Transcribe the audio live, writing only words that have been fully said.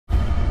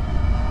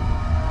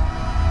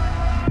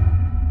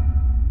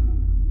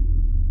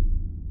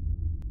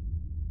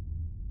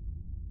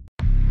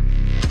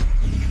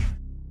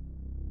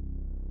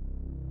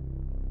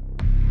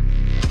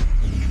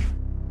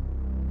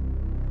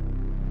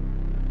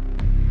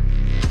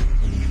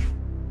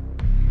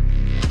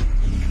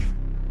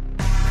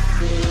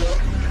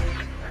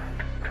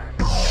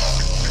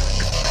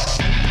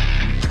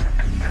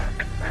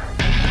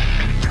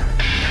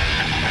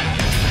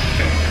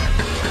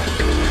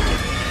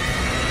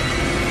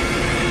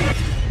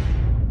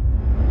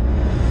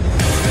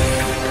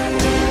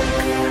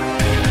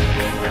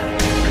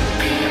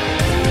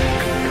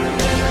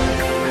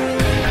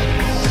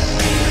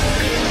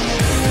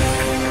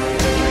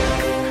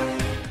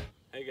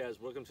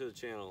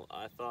channel.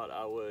 I thought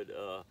I would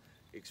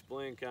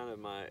explain kind of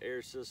my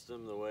air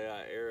system, the way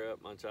I air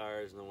up my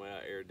tires and the way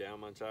I air down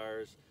my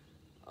tires.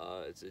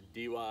 It's a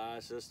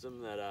DIY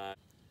system that I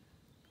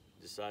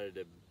decided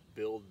to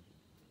build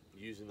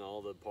using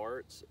all the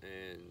parts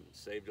and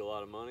saved a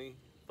lot of money.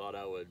 Thought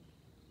I would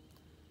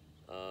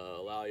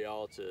allow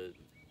y'all to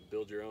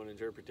build your own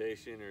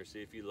interpretation or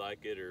see if you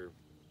like it, or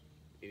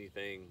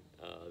anything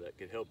that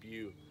could help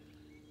you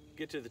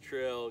get to the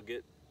trail,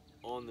 get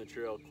on the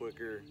trail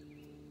quicker,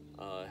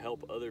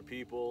 help other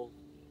people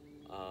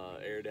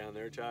air down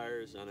their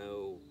tires. I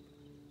know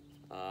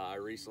I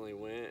recently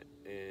went,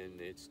 and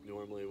it's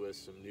normally with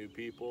some new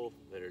people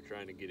that are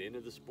trying to get into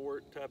the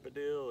sport type of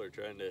deal, or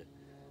trying to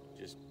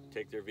just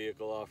take their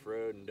vehicle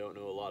off-road and don't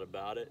know a lot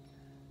about it.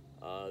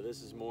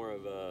 This is more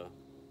of a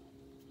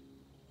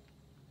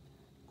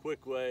quick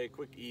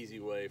easy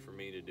way for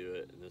me to do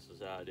it, and this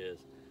is how it is.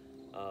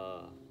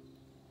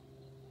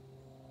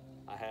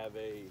 I have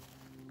a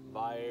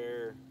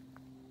Viair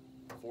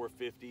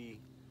 450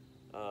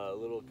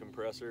 little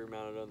compressor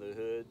mounted on the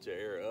hood to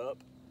air up,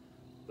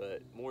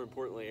 but more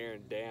importantly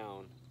airing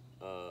down,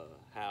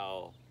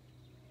 how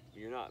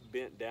you're not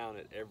bent down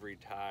at every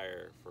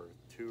tire for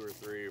 2 or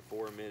 3 or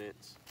 4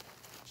 minutes,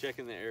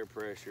 checking the air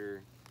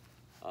pressure,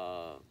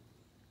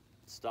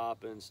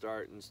 stopping,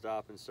 starting,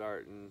 stopping,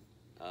 starting.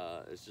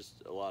 It's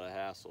just a lot of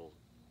hassle.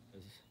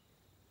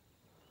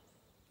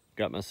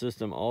 Got my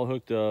system all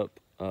hooked up.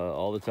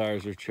 All the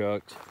tires are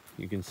chucked.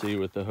 You can see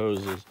with the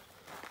hoses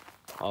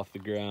off the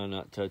ground,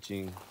 not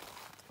touching,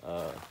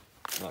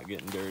 not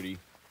getting dirty.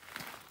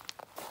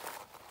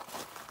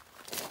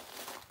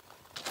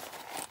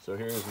 So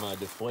here's my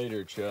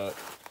deflator chuck.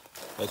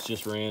 That's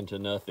just ran to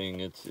nothing.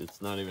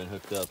 It's not even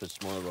hooked up.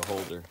 It's more of a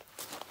holder.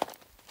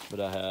 But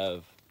I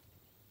have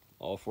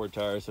all 4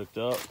 tires hooked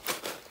up.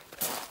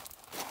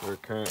 We're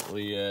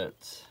currently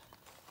at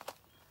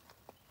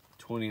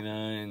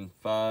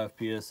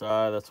 29.5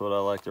 PSI. That's what I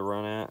like to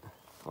run at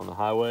on the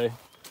highway.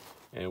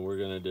 And we're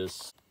gonna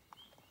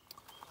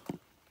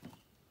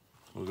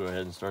we'll go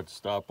ahead and start the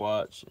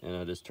stopwatch, and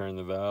I just turn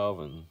the valve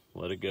and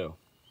let it go.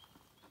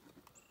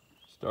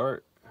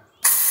 Start.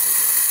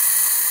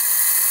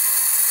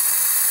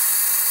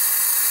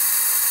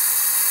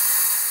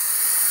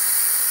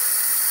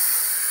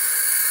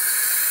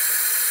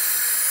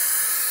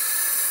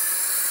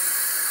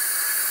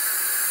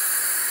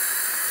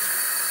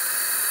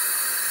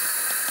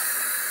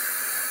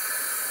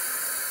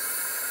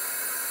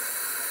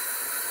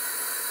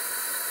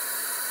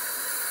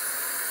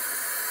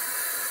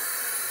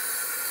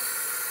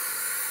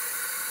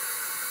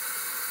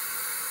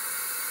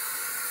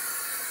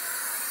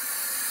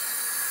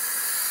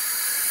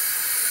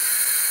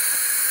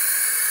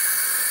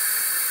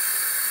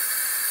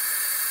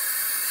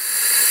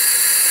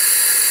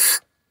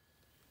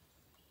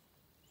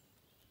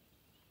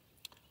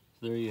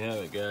 There you have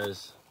it,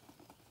 guys.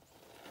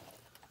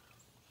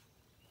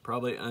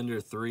 Probably under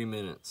 3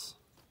 minutes.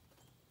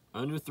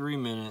 Under 3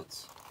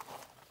 minutes.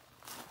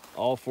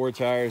 All 4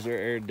 tires are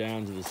aired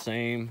down to the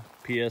same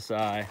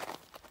PSI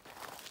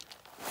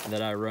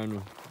that I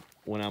run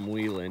when I'm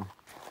wheeling.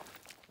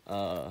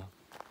 You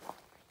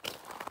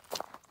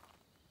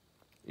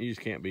just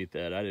can't beat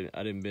that.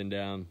 I didn't bend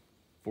down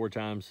 4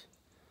 times,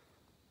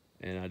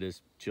 and I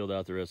just chilled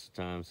out the rest of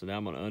the time. So now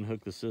I'm gonna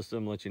unhook the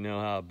system, let you know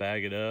how I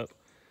bag it up,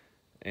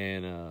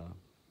 and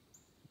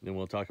then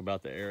we'll talk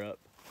about the air up.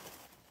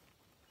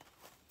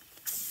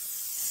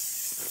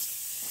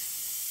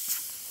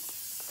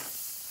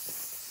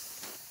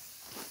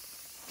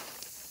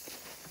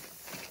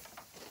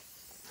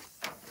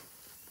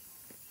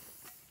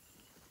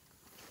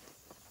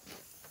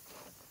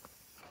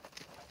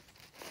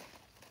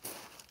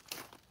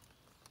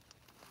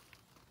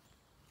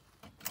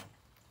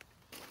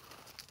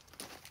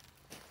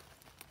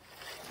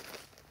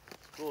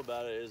 Cool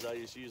about it is I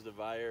just use the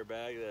Viair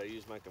bag that I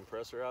use my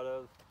compressor out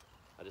of.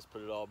 I just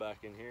put it all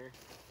back in here.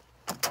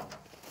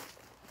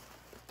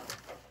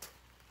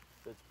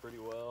 Fits pretty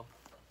well.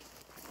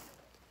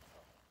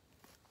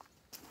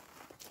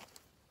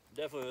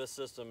 Definitely this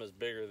system is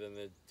bigger than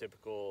the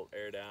typical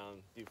air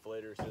down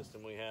deflator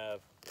system we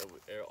have.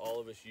 All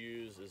of us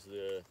use is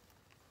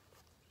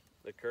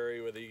the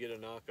Curry, whether you get a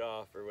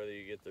knockoff or whether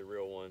you get the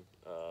real one.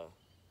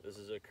 This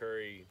is a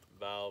Curry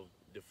valve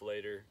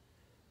deflator.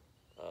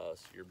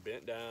 So you're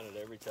bent down at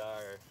every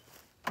tire,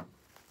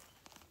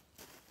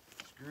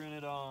 screwing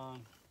it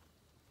on,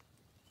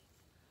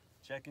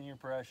 checking your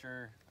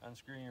pressure,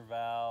 unscrewing your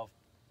valve,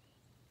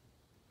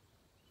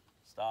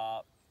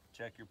 stop,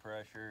 check your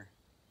pressure,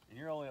 and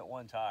you're only at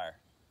 1 tire.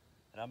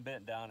 And I'm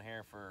bent down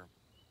here for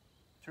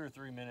 2 or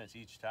 3 minutes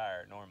each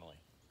tire normally.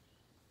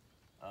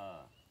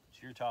 So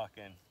you're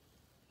talking,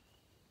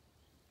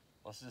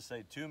 let's just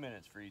say 2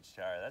 minutes for each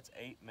tire. That's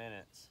 8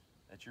 minutes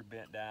that you're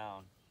bent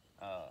down.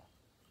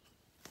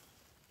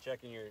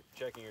 Checking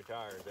your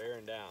tires,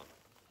 airing down.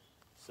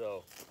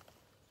 So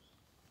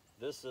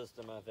this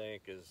system, I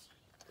think, is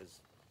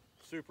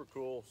super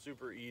cool,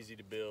 super easy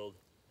to build.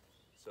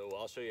 So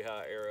I'll show you how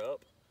I air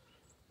up.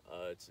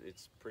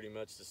 It's pretty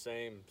much the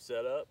same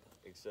setup.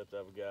 except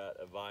I've got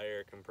a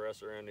Viair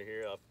compressor under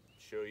here. I'll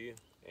show you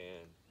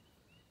and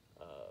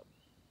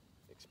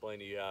explain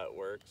to you how it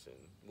works, and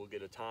we'll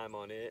get a time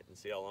on it and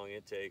see how long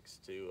it takes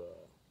to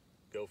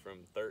go from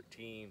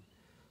 13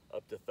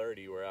 up to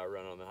 30 where I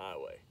run on the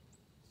highway.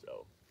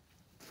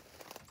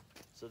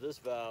 So this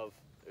valve,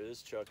 or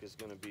this chuck, is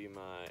going to be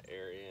my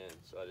air in.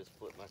 So I just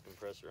flip my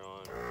compressor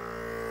on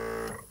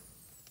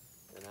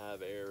and I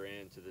have air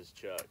in to this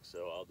chuck.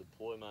 So I'll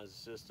deploy my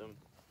system.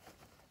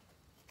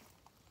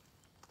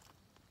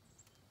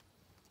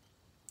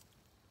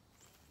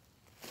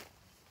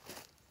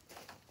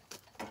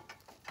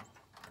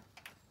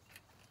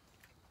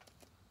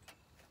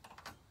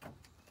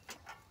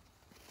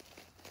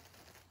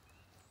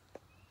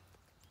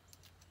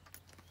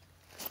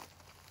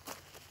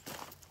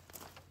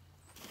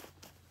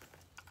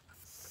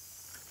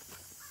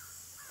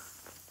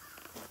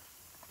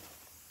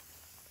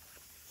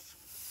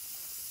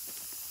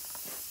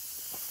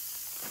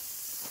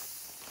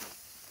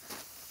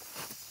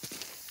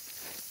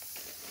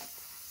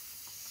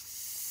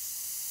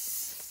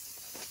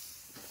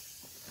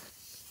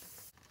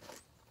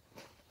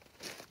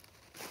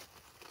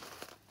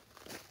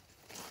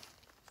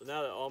 So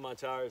now that all my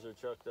tires are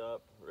chucked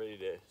up, ready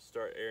to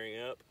start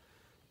airing up,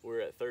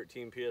 we're at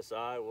 13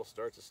 PSI. We'll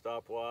start the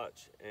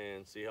stopwatch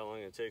and see how long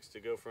it takes to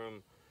go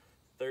from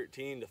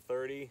 13 to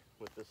 30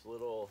 with this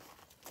little,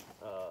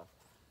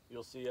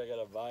 you'll see I got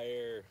a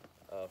Viair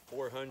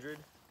 400P,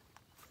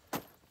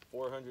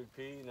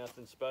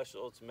 nothing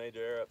special. It's made to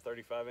air up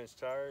 35-inch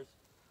tires.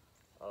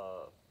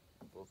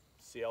 We'll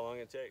see how long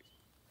it takes.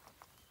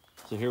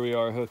 So here we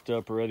are hooked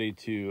up, ready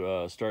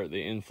to start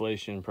the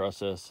inflation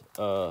process.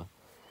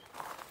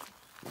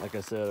 Like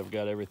I said, I've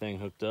got everything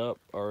hooked up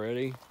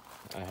already.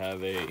 I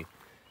have a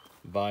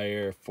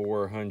Viair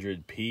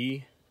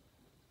 400P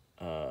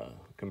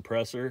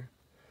compressor,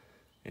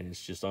 and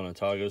it's just on a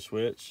toggle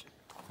switch.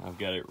 I've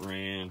got it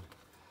ran.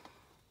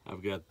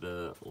 I've got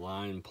the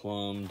line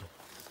plumbed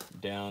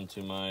down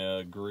to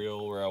my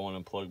grill where I want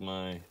to plug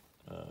my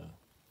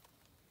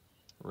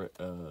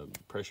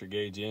pressure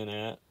gauge in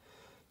at.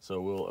 So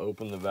we'll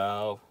open the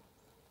valve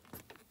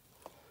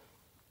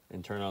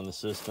and turn on the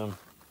system.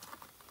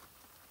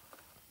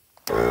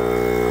 Start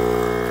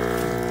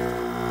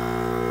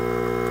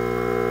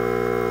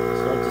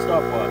the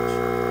stopwatch.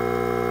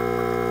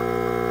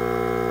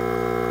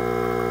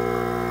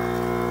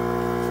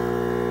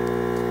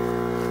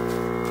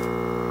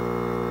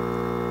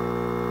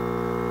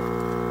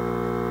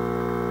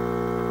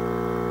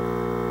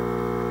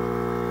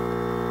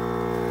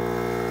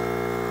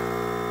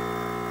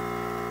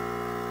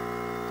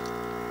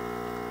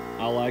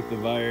 I like the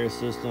Viair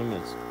system.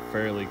 It's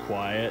fairly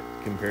quiet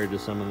compared to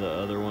some of the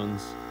other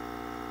ones.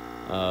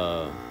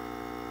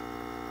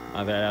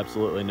 I've had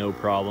absolutely no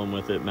problem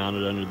with it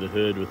mounted under the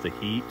hood with the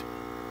heat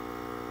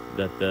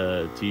that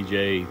the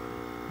TJ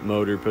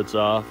motor puts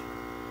off.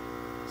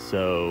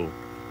 So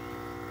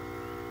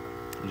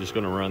I'm just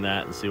going to run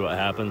that and see what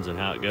happens and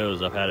how it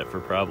goes. I've had it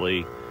for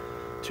probably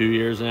 2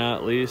 years now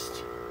at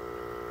least,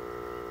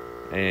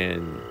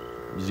 and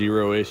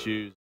zero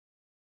issues.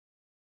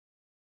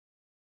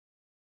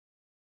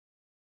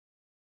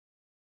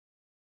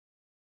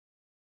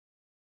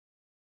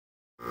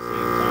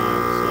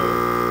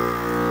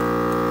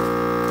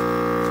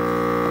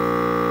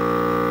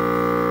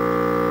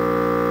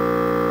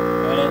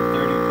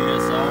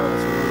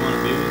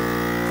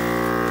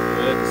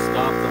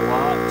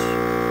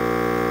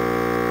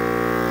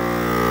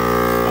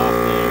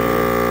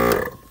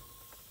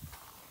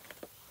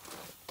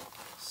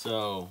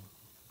 So,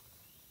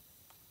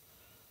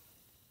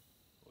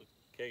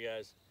 okay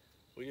guys,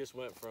 we just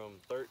went from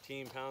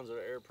 13 pounds of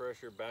air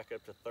pressure back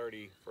up to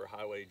 30 for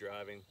highway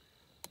driving.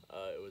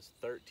 It was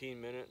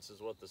 13 minutes is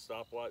what the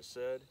stopwatch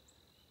said.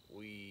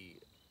 We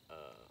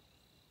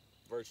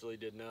virtually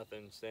did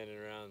nothing, standing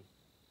around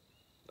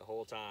the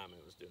whole time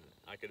it was doing it.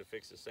 I could have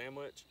fixed a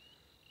sandwich,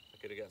 I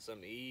could have got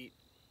something to eat,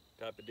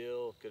 type of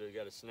deal, could have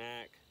got a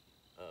snack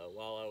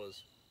while I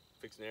was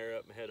fixing to air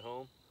up and head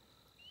home.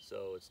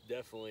 So it's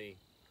definitely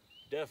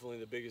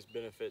the biggest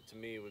benefit to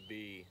me would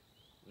be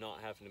not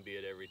having to be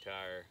at every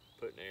tire,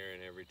 putting air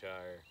in every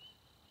tire,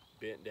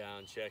 bent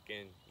down,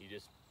 checking. You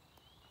just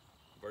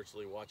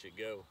virtually watch it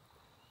go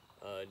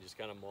and just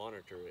kind of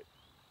monitor it.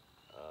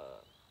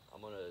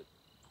 I'm gonna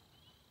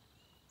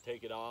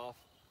take it off,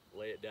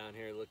 lay it down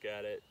here, look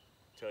at it,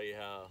 tell you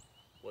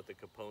what the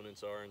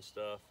components are and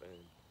stuff.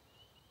 And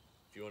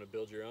if you want to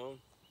build your own,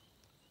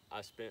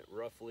 I spent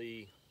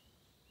roughly,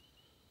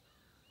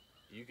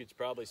 you could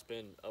probably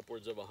spend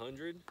upwards of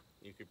 100.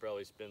 You could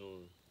probably spend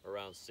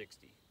around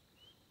 60.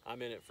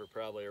 I'm in it for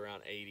probably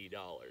around $80.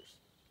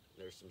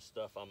 There's some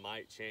stuff I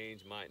might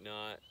change, might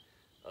not.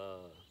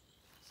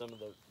 Some of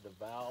the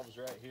valves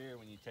right here,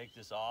 when you take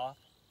this off,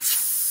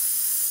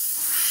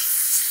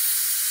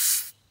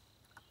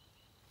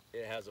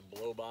 it has a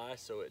blow by,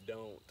 so it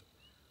don't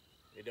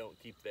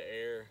keep the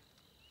air.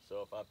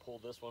 So if I pull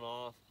this one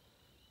off,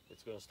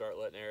 it's going to start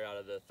letting air out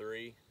of the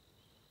 3.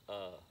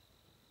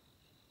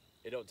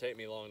 it don't take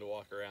me long to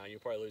walk around. You'll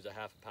probably lose a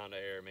half a pound of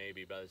air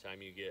maybe by the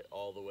time you get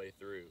all the way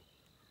through,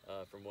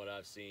 from what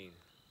I've seen.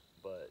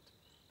 But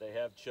they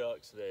have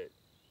chucks that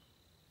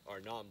are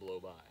non-blow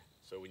by,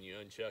 so when you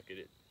unchuck it,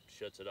 it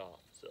shuts it off.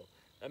 So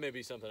that may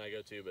be something I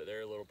go to, but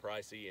they're a little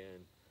pricey,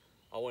 and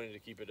I wanted to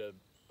keep it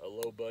a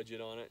low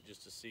budget on it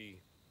just to see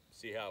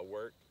how it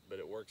worked. But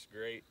it works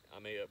great. I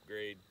may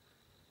upgrade.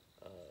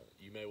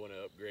 You may want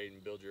to upgrade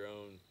and build your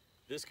own.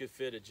 This could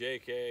fit a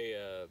JK,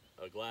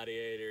 a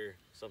Gladiator,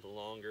 something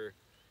longer.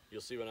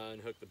 You'll see when I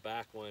unhook the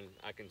back one,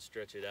 I can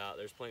stretch it out.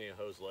 There's plenty of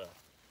hose left.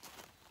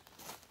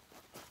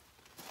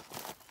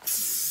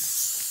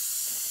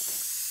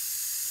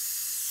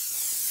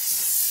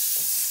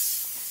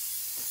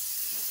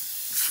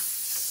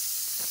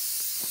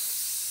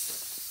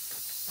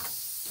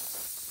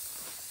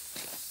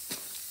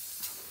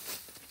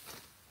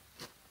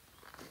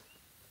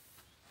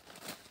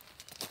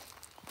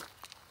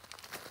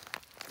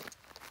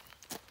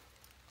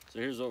 So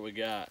here's what we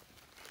got.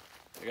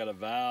 I got a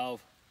valve,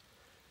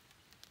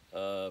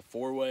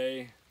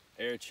 four-way,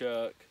 air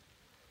chuck,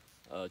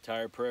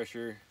 tire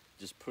pressure,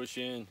 just push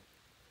in,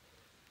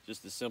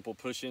 just the simple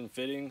push in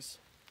fittings.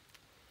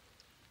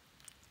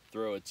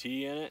 Throw a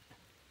T in it,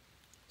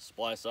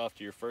 splice off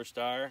to your first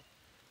tire,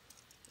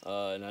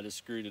 and I just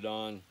screwed it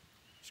on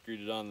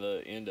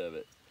the end of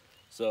it.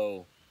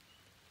 So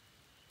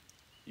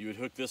you would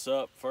hook this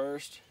up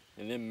first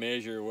and then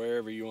measure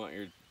wherever you want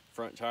your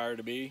front tire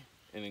to be,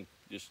 and then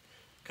just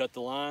cut the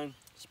line,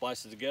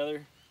 splice it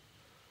together,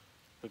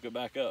 hook it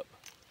back up.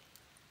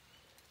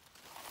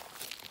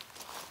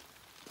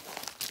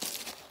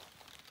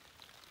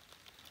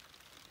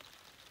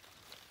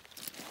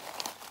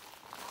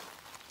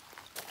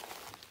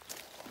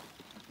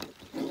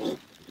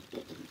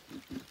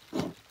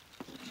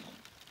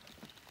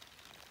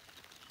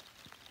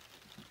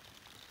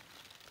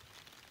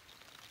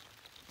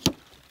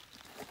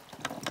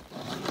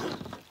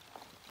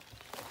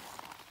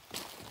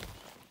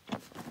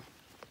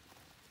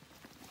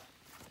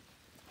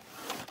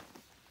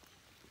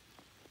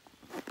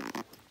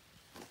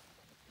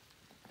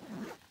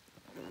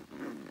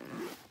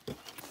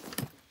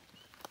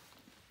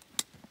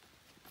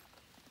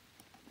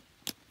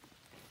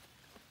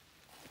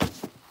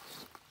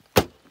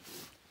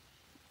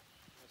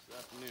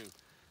 Afternoon.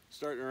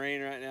 Starting to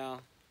rain right now.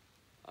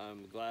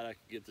 I'm glad I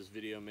could get this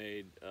video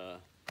made.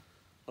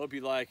 Hope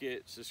you like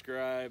it.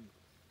 Subscribe,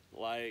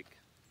 like,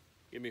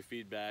 give me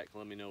feedback.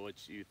 Let me know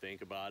what you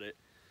think about it.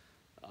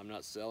 I'm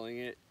not selling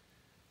it.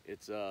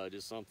 It's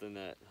just something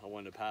that I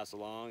wanted to pass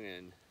along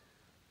and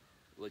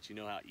let you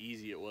know how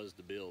easy it was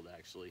to build,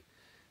 actually,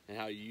 and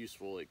how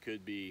useful it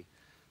could be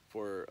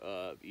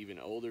for even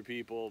older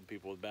people,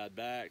 people with bad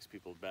backs,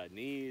 people with bad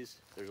knees.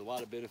 There's a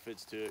lot of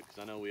benefits to it, because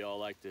I know we all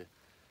like to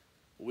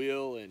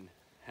wheel and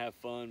have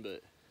fun,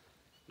 but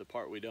the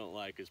part we don't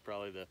like is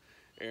probably the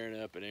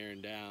airing up and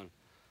airing down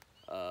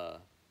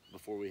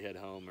before we head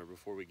home or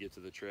before we get to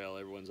the trail.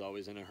 Everyone's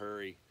always in a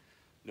hurry.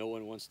 No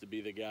one wants to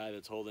be the guy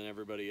that's holding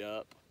everybody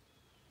up.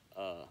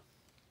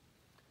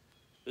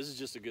 This is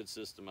just a good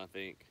system, I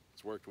think.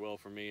 It's worked well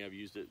for me. I've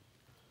used it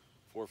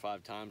 4 or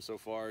 5 times so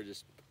far,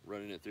 just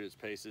running it through its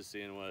paces,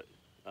 seeing what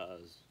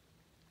is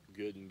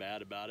good and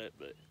bad about it.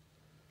 But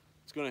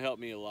it's going to help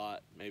me a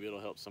lot. Maybe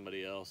it'll help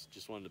somebody else.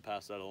 Just wanted to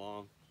pass that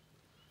along.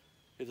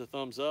 Hit the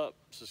thumbs up,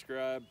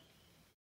 subscribe,